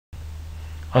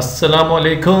Assalamu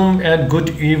alaikum and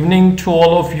good evening to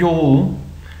all of you.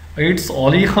 It's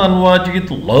Ali Khan Wajid,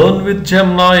 Learn with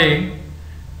Gemini.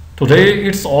 Today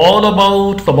it's all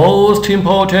about the most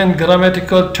important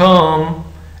grammatical term,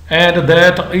 and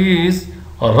that is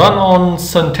run-on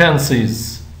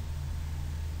sentences.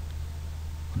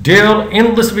 Dear,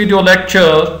 in this video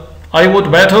lecture, I would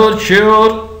better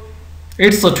share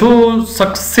its two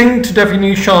succinct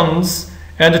definitions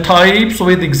and types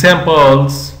with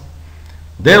examples.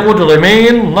 There would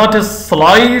remain not a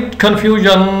slight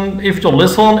confusion if you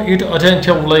listen it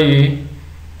attentively.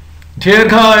 Dear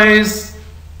guys,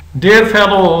 dear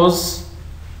fellows,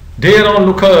 dear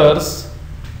onlookers,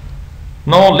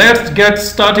 now let's get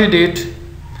started it.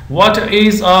 What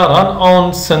is a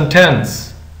run-on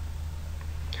sentence?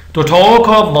 To talk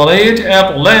or narrate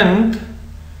at length,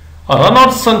 a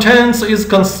run-on sentence is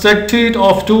constructed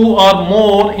of two or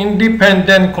more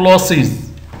independent clauses.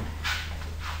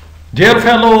 Dear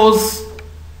fellows,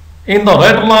 in the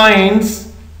red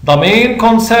lines, the main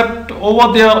concept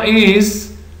over there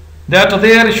is that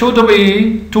there should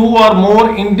be two or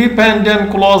more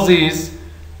independent clauses.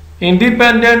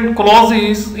 Independent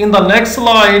clauses in the next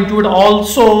slide, you would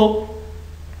also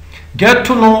get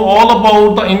to know all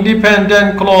about the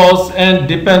independent clause and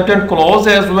dependent clause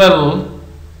as well,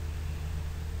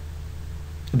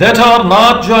 that are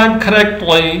not joined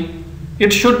correctly.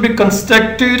 It should be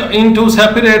constructed into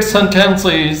separate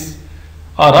sentences.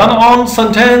 A run-on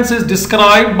sentence is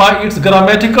described by its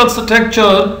grammatical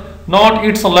structure, not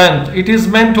its length. It is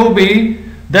meant to be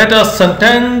that a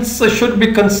sentence should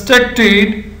be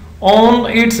constructed on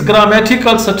its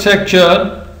grammatical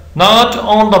structure, not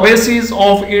on the basis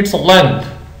of its length.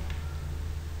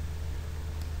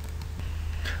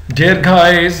 Dear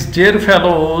guys, dear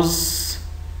fellows,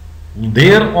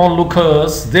 dear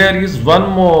onlookers, there is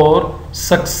one more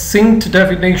succinct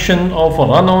definition of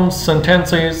run-on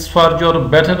sentences for your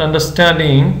better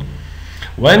understanding.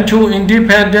 When two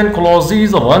independent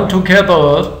clauses run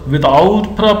together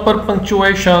without proper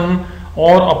punctuation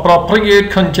or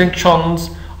appropriate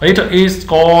conjunctions, it is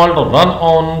called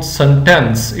run-on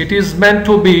sentence. It is meant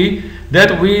to be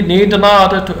that we need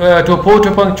not to put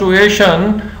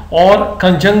punctuation or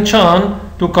conjunction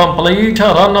to complete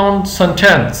a run-on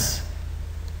sentence.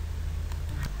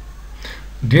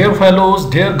 Dear fellows,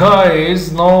 dear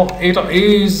guys, now it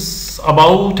is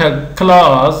about a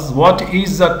clause. What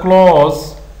is a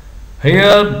clause?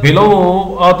 Here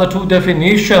below are the two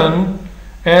definitions,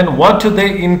 and what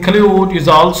they include is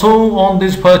also on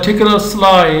this particular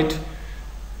slide.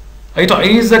 It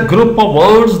is a group of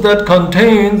words that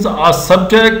contains a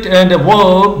subject and a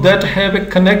verb that have a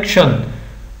connection.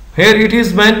 Here it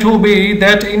is meant to be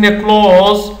that in a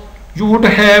clause you would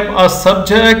have a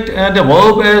subject and a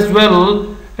verb as well,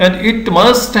 and it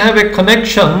must have a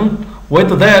connection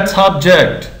with that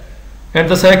subject. And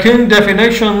the second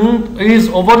definition is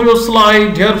over your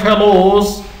slide, dear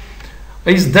fellows,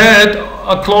 is that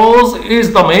a clause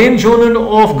is the main unit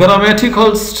of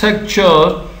grammatical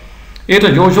structure. It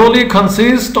usually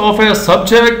consists of a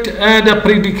subject and a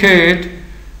predicate.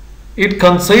 It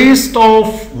consists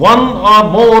of one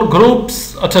or more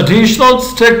groups. A traditional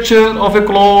structure of a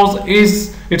clause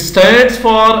is, it stands for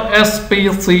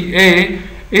SPCA.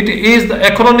 It is the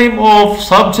acronym of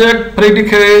subject,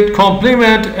 predicate,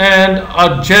 complement and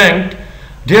adjunct.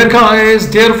 Dear guys,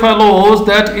 dear fellows,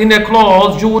 that in a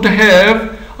clause you would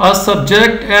have a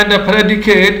subject and a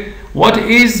predicate. What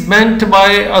is meant by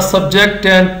a subject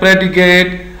and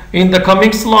predicate? In the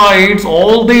coming slides,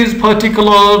 all these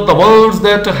particular, the words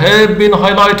that have been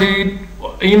highlighted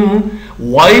in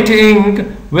white ink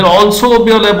will also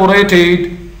be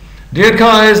elaborated. Dear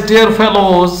guys, dear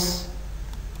fellows,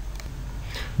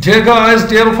 dear guys,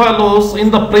 dear fellows,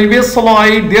 in the previous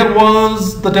slide there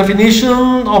was the definition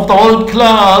of the word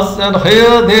clause, and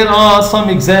here there are some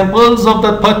examples of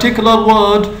that particular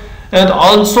word and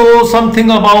also something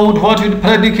about what it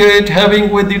predicate, having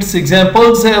with its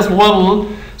examples as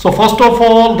well. So first of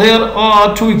all, there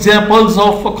are two examples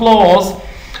of a clause.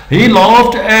 He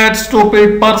laughed at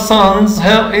stupid persons.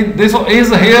 This is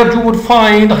here you would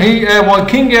find he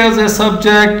working as a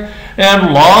subject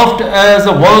and laughed as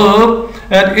a verb,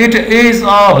 and it is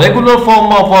a regular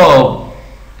form of verb.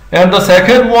 And the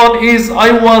second one is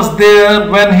I was there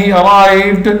when he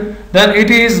arrived. Then it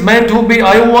is meant to be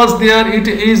I was there. It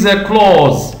is a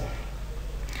clause.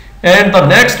 And the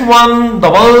next one, the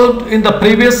verb in the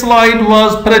previous slide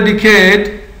was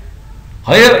predicate.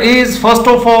 Here is first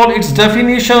of all its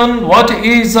definition. What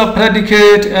is a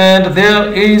predicate? And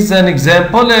there is an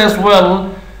example as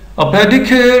well. A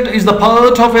predicate is the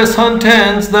part of a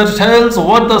sentence that tells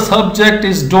what the subject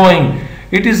is doing.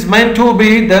 It is meant to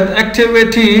be that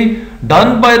activity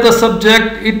done by the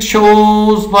subject, it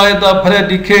shows by the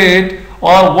predicate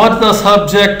or what the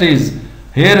subject is.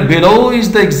 Here below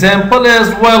is the example as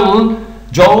well.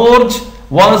 George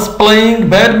was playing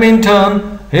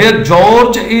badminton. Here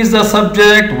George is the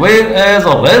subject, whereas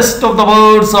the rest of the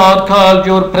words are called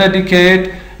your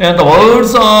predicate, and the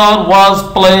words are was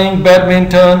playing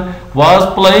badminton.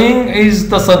 Was playing is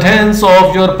the sentence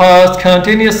of your past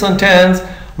continuous sentence,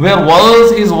 where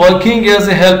was is working as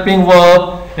a helping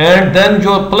verb, and then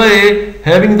your play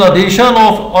having the addition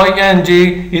of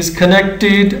ing is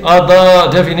connected at the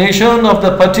definition of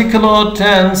the particular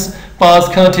tense,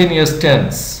 past continuous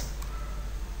tense.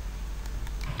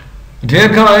 Dear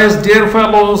guys, dear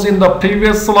fellows, in the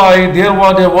previous slide there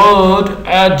was a word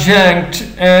adjunct,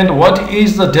 and what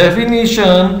is the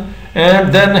definition?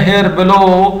 And then here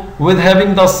below, with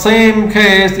having the same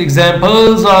case,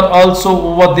 examples are also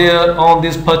over there on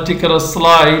this particular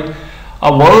slide.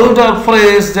 A word or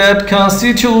phrase that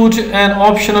constitutes an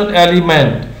optional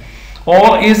element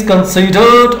or is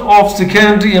considered of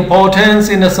secondary importance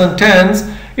in a sentence.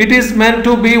 It is meant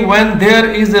to be when there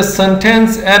is a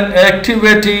sentence and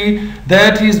activity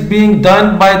that is being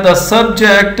done by the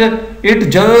subject.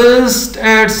 It just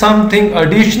adds something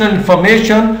additional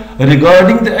information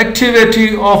regarding the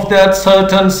activity of that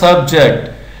certain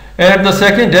subject. And the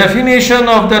second definition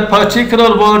of that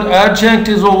particular word adjunct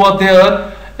is over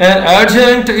there. An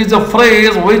adjunct is a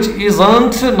phrase which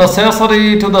isn't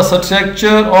necessary to the structure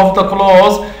of the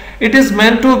clause. It is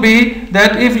meant to be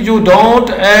that if you don't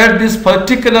add this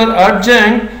particular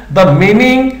adjunct, the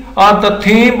meaning or the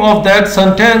theme of that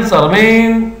sentence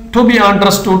remain to be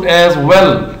understood as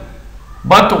well,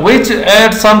 but which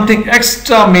adds something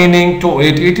extra meaning to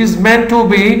it. It is meant to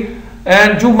be,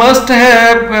 and you must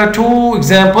have two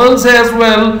examples as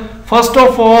well. First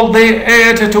of all, they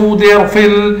add to their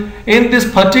fill. In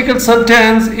this particular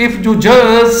sentence, if you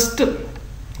just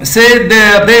say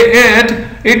there they add,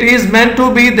 it is meant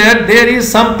to be that there is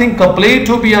something complete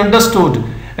to be understood,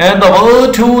 and the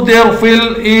word to their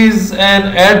fill is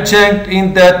an adjunct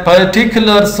in that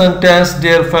particular sentence,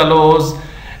 dear fellows.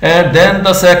 And then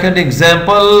the second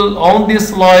example on this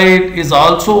slide is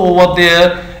also over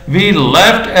there. We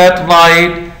left at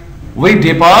night. We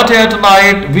depart at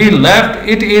night. We left.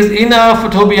 It is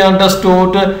enough to be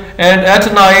understood, and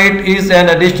at night is an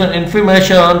additional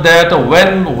information that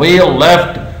when we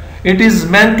left. It is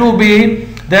meant to be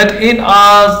that in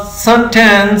a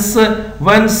sentence,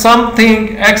 when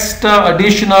something extra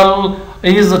additional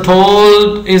is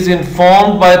told, is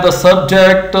informed by the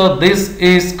subject, this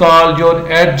is called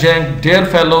your adjunct, dear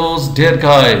fellows, dear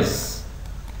guys.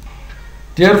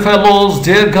 Dear fellows,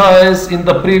 dear guys, in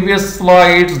the previous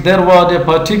slides there was a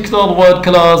particular word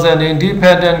clause and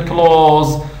independent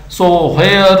clause. So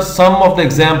here some of the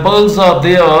examples are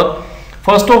there.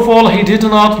 First of all, he did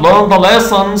not learn the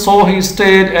lesson, so he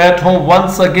stayed at home.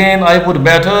 Once again, I would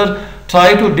better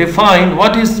try to define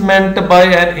what is meant by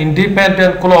an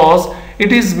independent clause.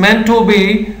 It is meant to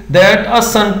be that a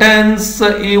sentence,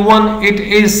 even it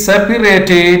is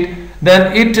separated,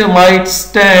 then it might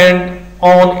stand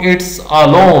on its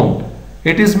alone.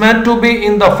 It is meant to be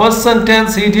in the first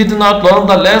sentence, he did not learn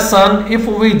the lesson. If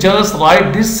we just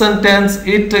write this sentence,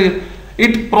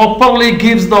 it properly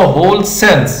gives the whole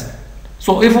sense.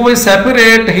 So if we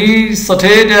separate, he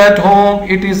stayed at home,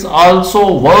 it is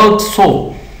also worked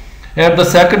so. And the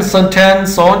second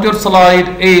sentence on your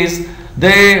slide is,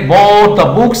 they bought the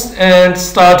books and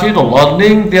started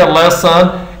learning their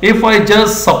lesson. If I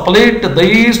just split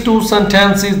these two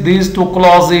sentences, these two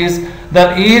clauses,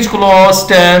 then each clause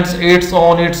stands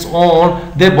on its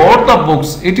own. They bought the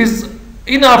books. It is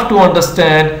enough to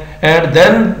understand. And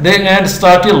then they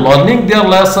started learning their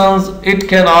lessons. It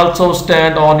can also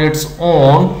stand on its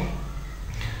own.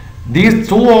 These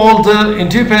two are the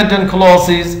independent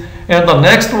clauses. And the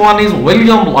next one is,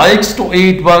 William likes to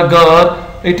eat burger.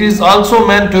 It is also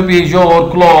meant to be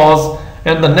your clause.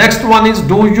 And the next one is,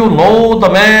 do you know the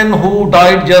man who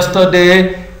died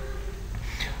yesterday?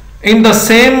 In the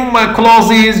same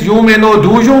clauses, you may know,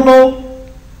 do you know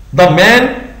the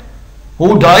man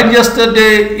who died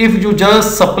yesterday? If you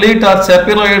just split or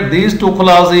separate these two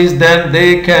clauses, then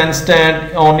they can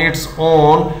stand on its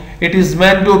own. It is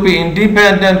meant to be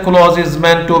independent clause is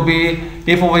meant to be,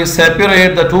 if we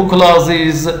separate the two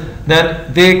clauses,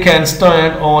 then they can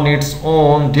stand on its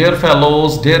own. Dear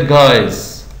fellows, dear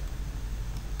guys.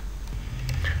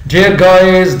 Dear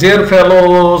guys, dear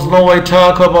fellows, now I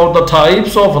talk about the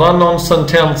types of run-on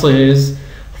sentences.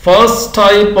 First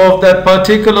type of that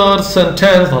particular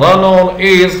sentence run-on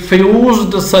is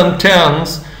fused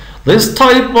sentence. This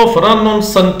type of run-on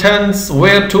sentence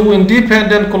where two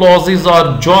independent clauses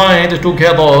are joined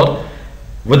together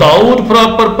without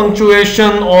proper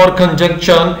punctuation or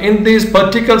conjunction. In this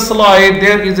particular slide,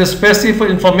 there is a specific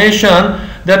information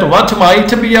that what might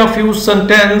be a fused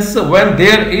sentence when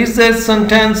there is a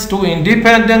sentence to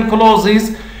independent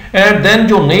clauses, and then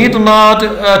you need not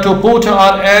to put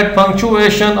or add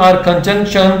punctuation or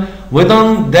conjunction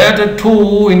within that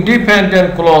two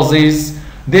independent clauses.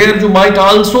 There you might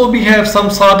also have some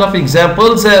sort of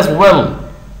examples as well.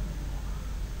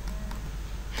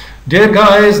 Dear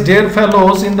guys, dear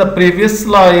fellows, in the previous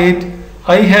slide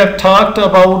I have talked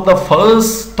about the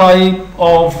first type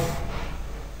of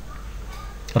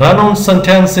run-on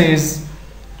sentences,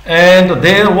 and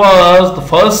there was the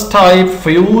first type,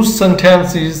 fused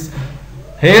sentences.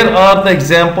 Here are the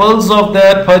examples of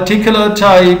that particular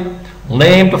type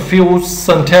named fused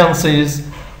sentences.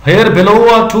 Here below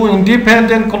are two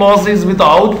independent clauses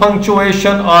without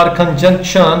punctuation or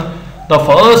conjunction. The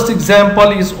first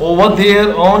example is over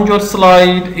there on your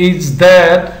slide, is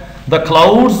that the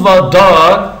clouds were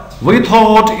dark, we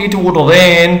thought it would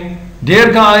rain.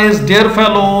 Dear guys, dear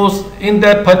fellows, in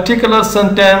that particular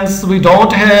sentence we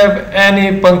don't have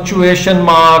any punctuation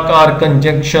mark or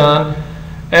conjunction,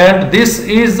 and this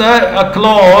is a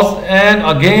clause, and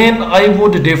again I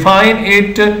would define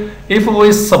it. If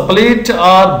we split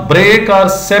or break or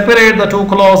separate the two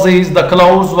clauses, the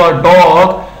clouds were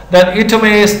dark, then it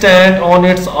may stand on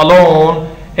its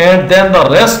alone, and then the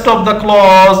rest of the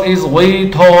clause is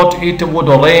we thought it would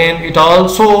rain, it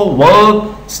also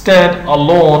will stand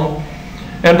alone.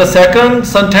 And the second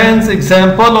sentence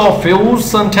example of fused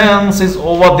sentence is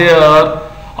over there.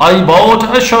 I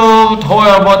bought a shirt,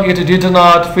 however it did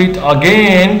not fit.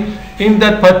 Again, in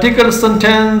that particular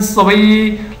sentence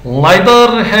we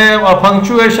neither have a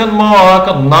punctuation mark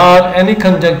nor any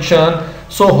conjunction.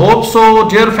 So hope so,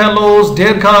 dear fellows,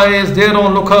 dear guys, dear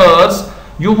onlookers,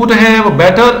 you would have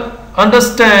better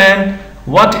understand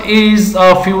what is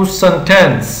a fused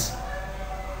sentence.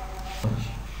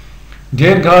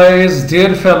 Dear guys,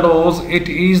 dear fellows, it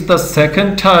is the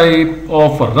second type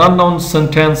of run-on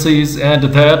sentences, and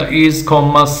that is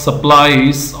comma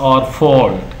supplies or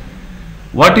fault.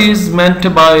 What is meant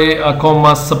by a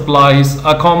comma supplies?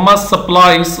 A comma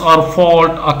supplies or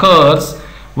fault occurs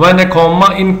when a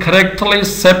comma incorrectly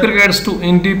separates two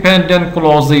independent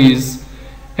clauses,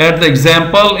 and the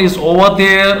example is over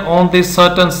there on this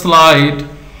certain slide.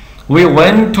 We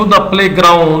went to the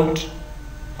playground,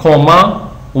 comma,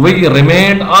 we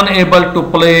remained unable to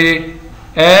play.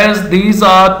 As these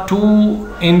are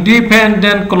two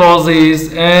independent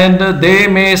clauses and they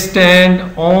may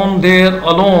stand on their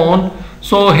alone,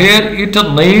 so here it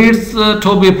needs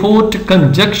to be put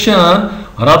conjunction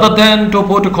rather than to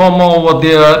put comma over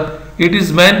there. It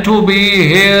is meant to be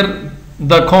here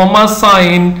the comma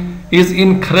sign is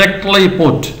incorrectly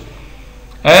put.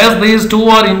 As these two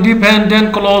are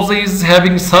independent clauses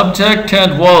having subject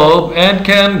and verb and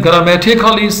can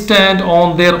grammatically stand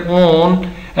on their own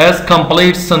as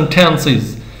complete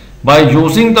sentences, by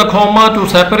using the comma to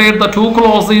separate the two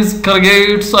clauses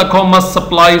creates a comma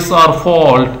supplies or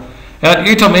fault, and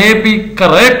it may be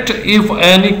correct if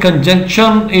any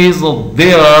conjunction is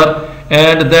there,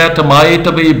 and that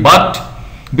might be but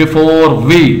before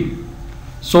we.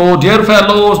 So dear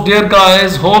fellows, dear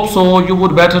guys, hope so you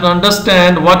would better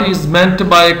understand what is meant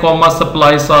by comma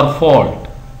supplies or fault.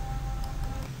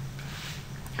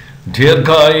 Dear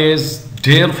guys,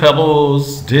 dear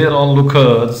fellows, dear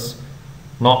onlookers,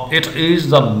 now it is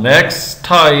the next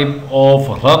type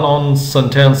of run-on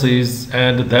sentences,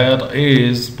 and that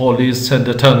is police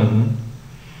sentence.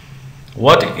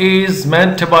 What is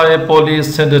meant by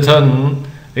police sentence?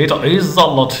 It is a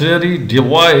literary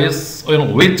device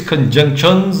in which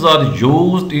conjunctions are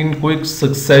used in quick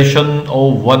succession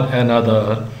of one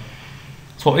another.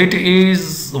 So it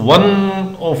is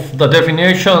one of the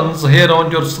definitions here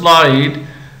on your slide,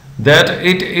 that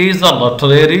it is a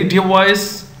literary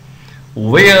device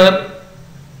where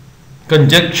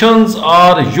conjunctions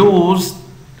are used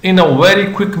in a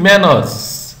very quick manner,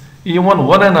 even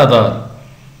one another.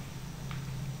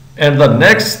 And the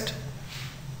next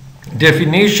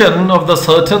definition of the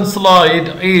certain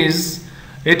slide is,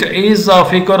 it is a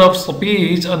figure of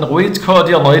speech in which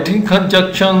coordinating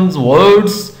conjunctions,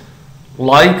 words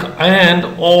like and,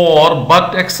 or,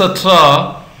 but,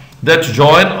 etc., that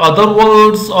join other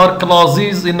words or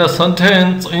clauses in a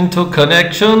sentence into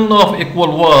connection of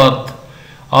equal worth,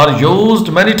 are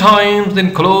used many times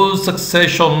in close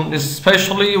succession,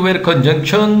 especially where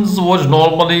conjunctions would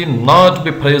normally not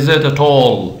be present at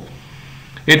all.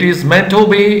 It is meant to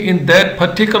be in that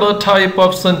particular type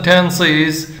of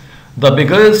sentences. The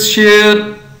biggest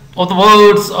share of the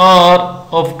words are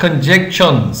of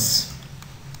conjunctions.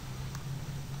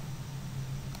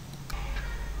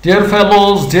 Dear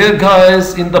fellows, dear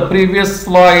guys, in the previous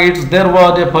slides there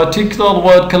was a particular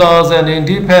word clause and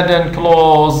independent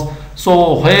clause.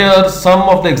 So here some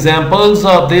of the examples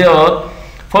are there.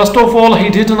 First of all, he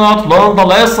did not learn the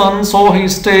lesson, so he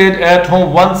stayed at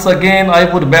home. Once again,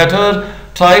 I would better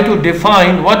try to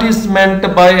define what is meant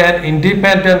by an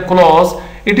independent clause.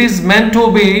 It is meant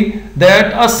to be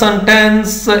that a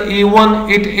sentence, even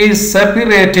it is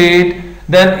separated,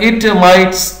 then it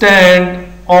might stand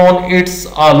on its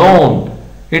alone.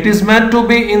 It is meant to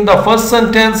be in the first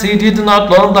sentence, he did not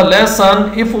learn the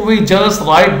lesson. If we just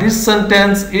write this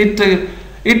sentence,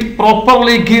 it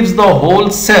properly gives the whole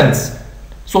sense.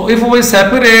 So if we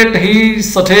separate, he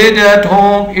stayed at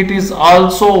home, it is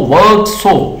also worked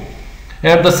so.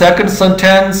 And the second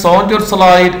sentence on your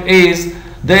slide is,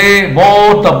 they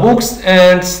bought the books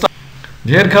and stuff.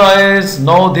 Dear guys,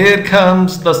 now there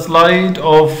comes the slide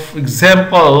of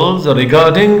examples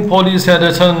regarding police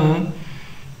edition,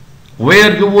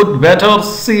 where you would better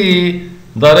see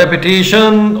the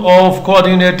repetition of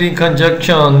coordinating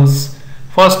conjunctions.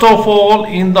 First of all,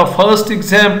 in the first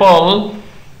example,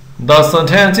 the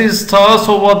sentence starts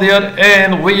over there,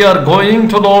 and we are going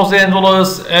to Los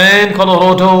Angeles and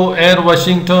Colorado and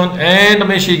Washington and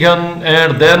Michigan,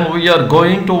 and then we are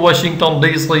going to Washington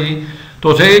DC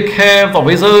to take care the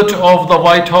visit of the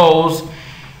White House.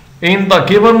 In the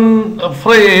given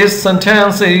phrase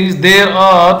sentences, there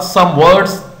are some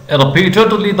words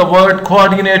repeatedly. The word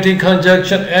coordinating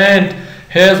conjunction and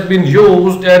has been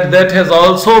used, and that has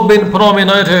also been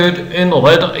prominented in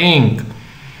red ink.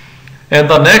 And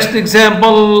the next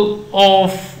example of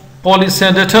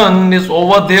polysyndeton is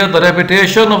over there, the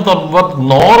repetition of the word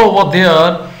nor over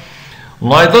there.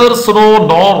 Neither snow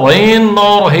nor rain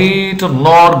nor heat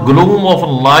nor gloom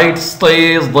of night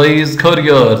stays these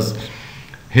couriers.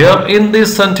 Here in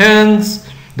this sentence,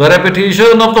 the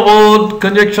repetition of the word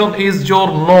conjunction is your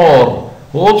nor.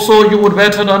 Hope so you would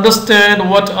better understand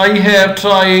what I have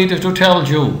tried to tell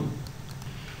you.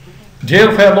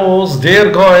 Dear fellows,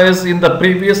 dear guys, in the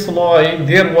previous slide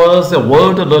there was a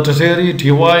word literary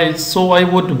device, so I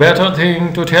would better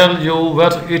think to tell you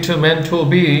what it meant to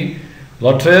be.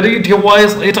 Literary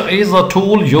device, it is a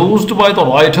tool used by the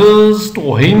writers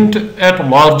to hint at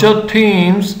larger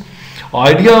themes,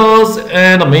 ideas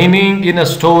and meaning in a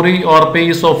story or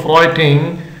piece of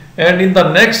writing. And in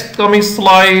the next coming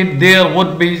slide there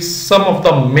would be some of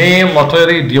the main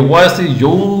literary devices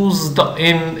used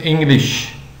in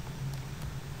English.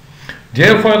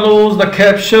 Dear fellows, the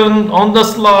caption on the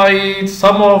slide,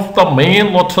 some of the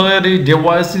main literary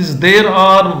devices. There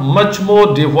are much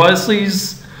more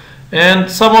devices,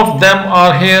 and some of them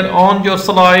are here on your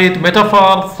slide: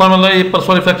 metaphor, simile,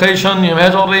 personification,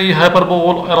 imagery,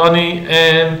 hyperbole, irony,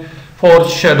 and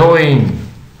foreshadowing.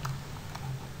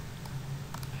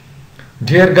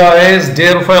 Dear guys,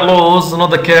 dear fellows, now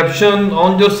the caption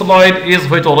on your slide is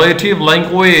figurative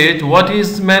language. What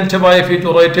is meant by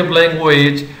figurative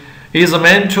language? Is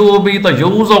meant to be the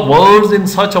use of words in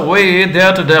such a way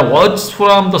that diverges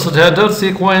from the standard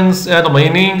sequence and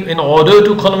meaning in order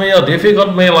to convey a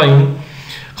difficult meaning.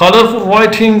 Colorful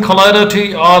writing,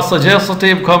 clarity, or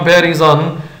suggestive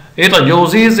comparison. It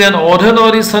uses an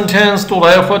ordinary sentence to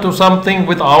refer to something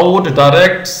without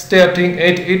direct stating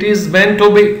it. It is meant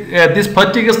to be, this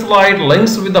particular slide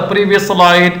links with the previous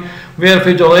slide where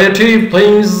figurative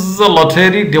things,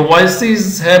 literary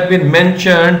devices have been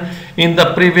mentioned in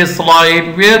the previous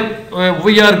slide, where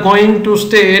we are going to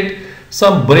state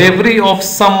some bravery of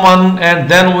someone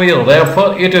and then we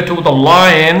refer it to the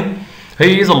lion.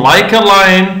 He is like a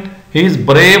lion, he is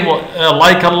brave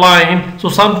like a lion. So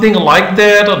something like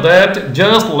that, that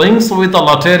just links with the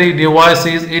literary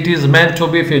devices. It is meant to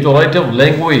be figurative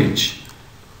language.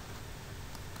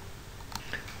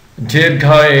 Dear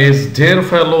guys, dear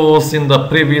fellows, in the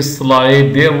previous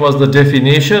slide there was the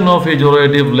definition of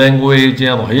figurative language,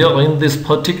 and here in this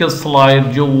particular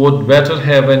slide you would better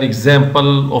have an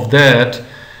example of that.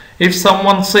 If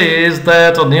someone says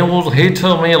that news hit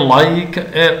me like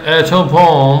an atom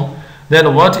bomb,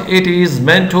 then what it is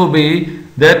meant to be,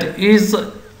 that is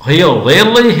he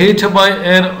really hit by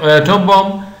an atom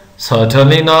bomb?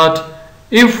 Certainly not.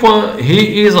 If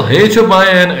he is hit by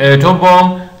an atom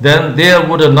bomb, then there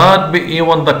would not be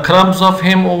even the crumbs of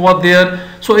him over there.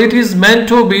 So it is meant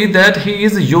to be that he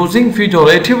is using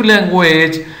figurative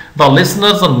language. The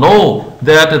listeners know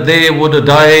that they would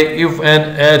die if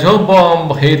an atom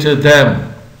bomb hit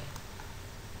them.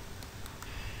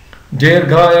 Dear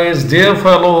guys, dear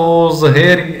fellows,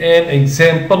 here an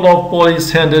example of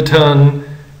polysyndeton.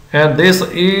 And this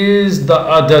is the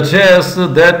address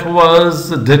that was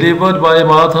delivered by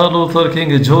Martin Luther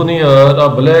King Jr., a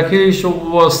blackish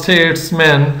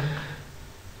statesman.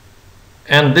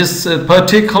 And this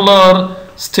particular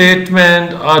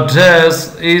statement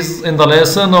address is in the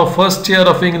lesson of first year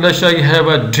of English. I have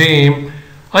a dream.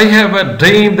 I have a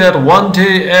dream that one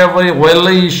day every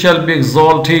valley shall be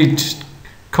exalted,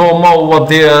 comma, over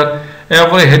there.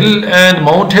 Every hill and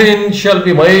mountain shall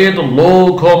be made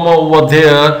low, comma, over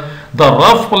there. The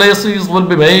rough places will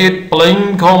be made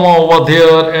plain, comma, over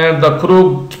there, and the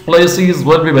crooked places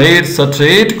will be made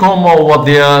straight, comma, over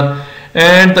there.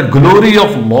 And the glory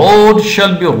of Lord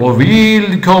shall be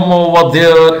revealed, comma, over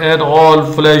there, and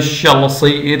all flesh shall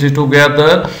see it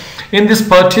together. In this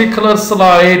particular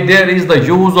slide, there is the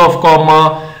use of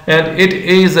comma, and it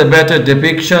is a better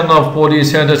depiction of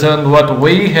police than what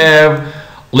we have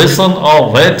listened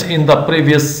or read in the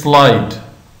previous slide.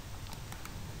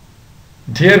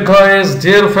 Dear guys,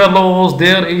 dear fellows,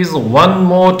 there is one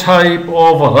more type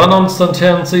of run-on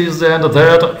sentences, and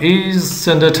that is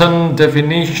sentence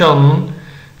definition.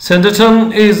 Sentence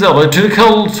is a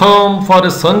rhetorical term for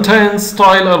a sentence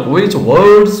style in which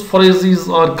words, phrases,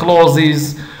 or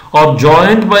clauses are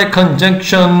joined by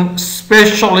conjunction,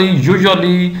 especially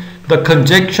usually the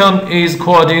conjunction is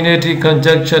coordinating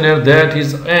conjunction, and that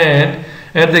is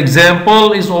and the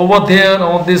example is over there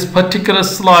on this particular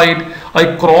slide.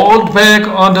 I crawled back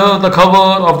under the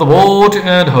cover of the boat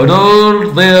and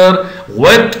huddled there,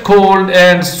 wet, cold,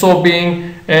 and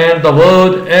sobbing. And the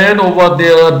word "and" over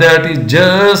there, that is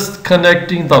just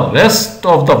connecting the rest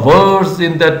of the words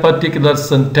in that particular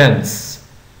sentence.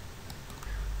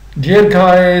 Dear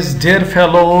guys, dear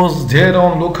fellows, dear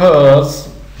onlookers,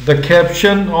 the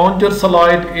caption on your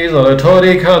slide is a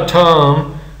rhetorical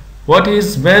term. What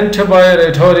is meant by a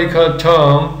rhetorical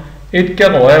term? It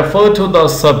can refer to the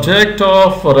subject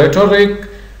of rhetoric.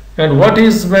 And what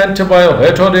is meant by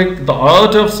rhetoric? The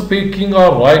art of speaking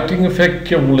or writing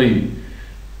effectively.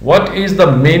 What is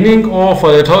the meaning of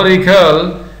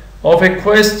rhetorical? Of a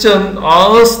question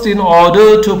asked in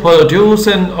order to produce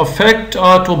an effect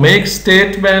or to make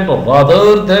statement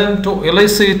rather than to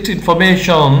elicit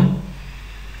information.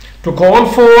 To call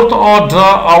forth or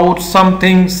draw out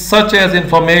something such as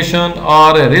information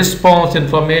or a response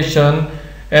information,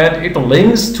 and it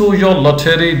links to your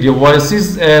literary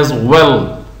devices as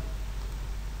well.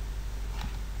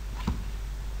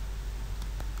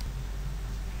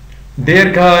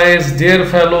 Dear guys, dear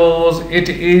fellows, it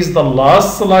is the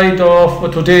last slide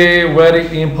of today,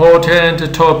 very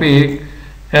important topic,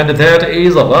 and that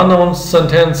is run-on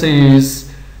sentences.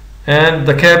 And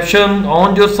the caption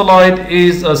on your slide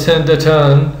is a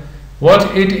sentence.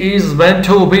 What it is meant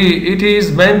to be? It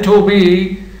is meant to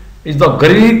be is the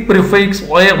Greek prefix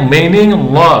where meaning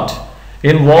lot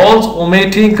involves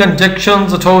omitting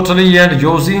conjunctions totally and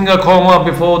using a comma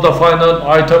before the final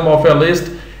item of a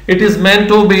list. It is meant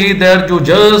to be that you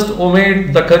just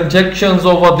omit the conjunctions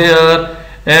over there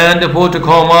and put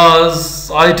commas,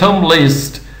 item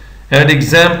list. And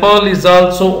example is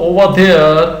also over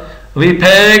there. We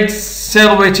packed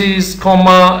sandwiches,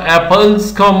 comma,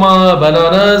 apples, comma,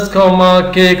 bananas,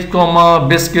 comma, cakes, comma,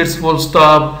 biscuits, full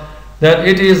stop. Then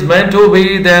it is meant to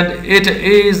be that it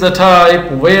is a type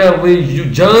where we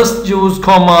just use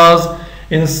commas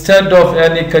instead of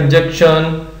any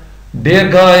conjunction. Dear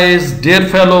guys, dear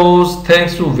fellows,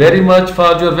 thanks you very much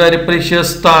for your very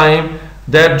precious time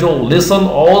that you listen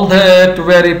all that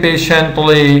very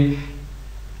patiently.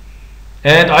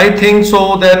 And I think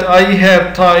so that I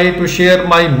have tried to share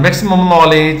my maximum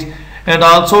knowledge and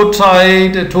also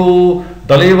tried to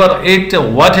deliver it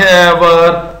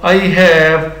whatever I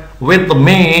have with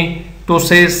me to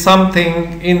say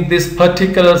something in this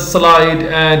particular slide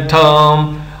and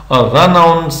term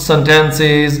run-on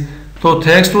sentences. So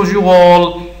thanks to you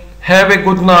all. Have a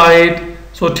good night.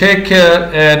 So take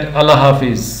care and Allah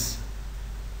Hafiz.